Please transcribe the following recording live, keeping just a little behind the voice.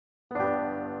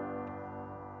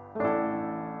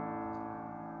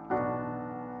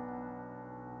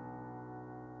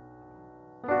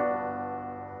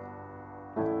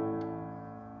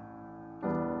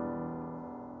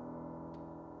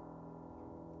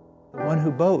The one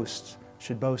who boasts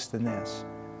should boast in this.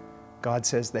 God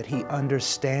says that He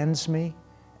understands me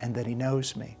and that He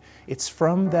knows me. It's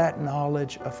from that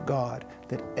knowledge of God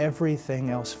that everything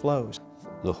else flows.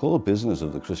 The whole business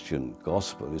of the Christian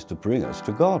gospel is to bring us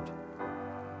to God.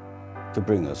 To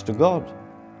bring us to God.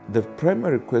 The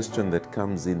primary question that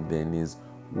comes in then is,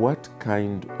 what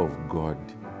kind of God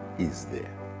is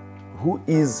there? Who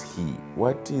is He?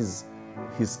 What is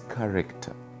His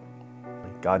character?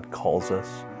 God calls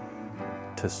us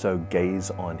to so gaze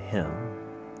on Him,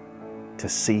 to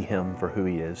see Him for who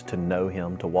He is, to know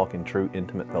Him, to walk in true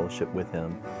intimate fellowship with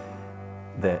Him,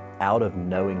 that out of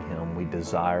knowing Him, we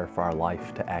desire for our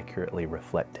life to accurately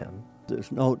reflect Him.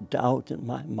 There's no doubt in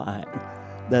my mind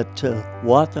that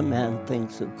what a man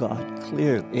thinks of God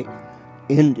clearly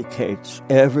indicates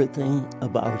everything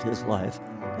about his life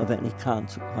of any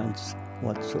consequence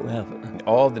whatsoever.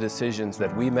 All the decisions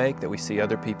that we make, that we see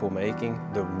other people making,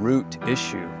 the root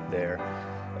issue there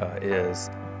is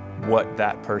what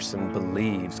that person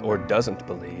believes or doesn't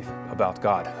believe about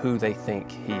God, who they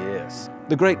think He is.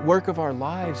 The great work of our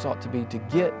lives ought to be to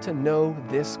get to know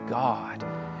this God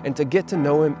and to get to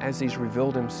know Him as He's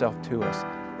revealed Himself to us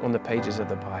on the pages of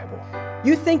the Bible.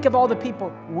 You think of all the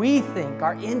people we think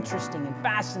are interesting and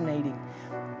fascinating.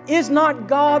 Is not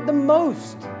God the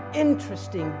most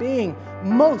interesting being,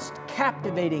 most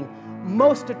captivating,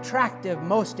 most attractive,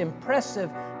 most impressive,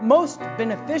 most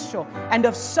beneficial, and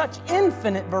of such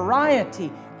infinite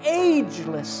variety,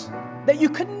 ageless, that you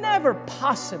could never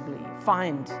possibly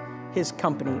find His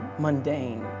company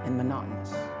mundane and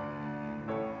monotonous?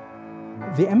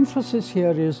 The emphasis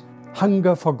here is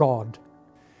hunger for God.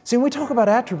 See, when we talk about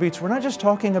attributes, we're not just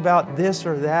talking about this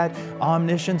or that,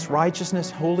 omniscience,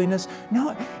 righteousness, holiness.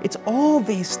 No, it's all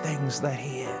these things that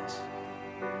He is.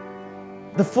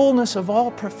 The fullness of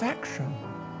all perfection.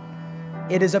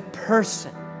 It is a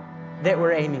person that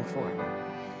we're aiming for.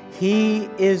 He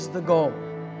is the goal.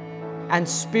 And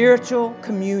spiritual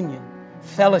communion,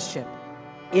 fellowship,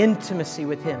 intimacy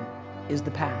with Him is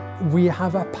the path. We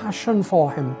have a passion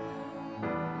for Him,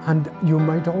 and you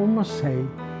might almost say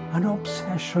an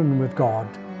obsession with God.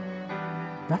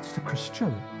 That's the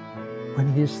Christian.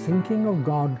 When he is thinking of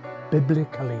God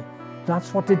biblically,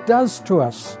 that's what it does to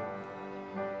us.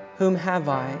 Whom have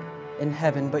I in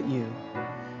heaven but you?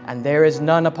 And there is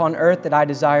none upon earth that I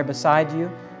desire beside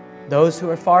you. Those who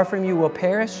are far from you will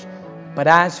perish, but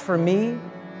as for me,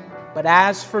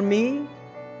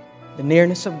 the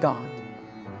nearness of God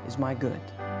is my good.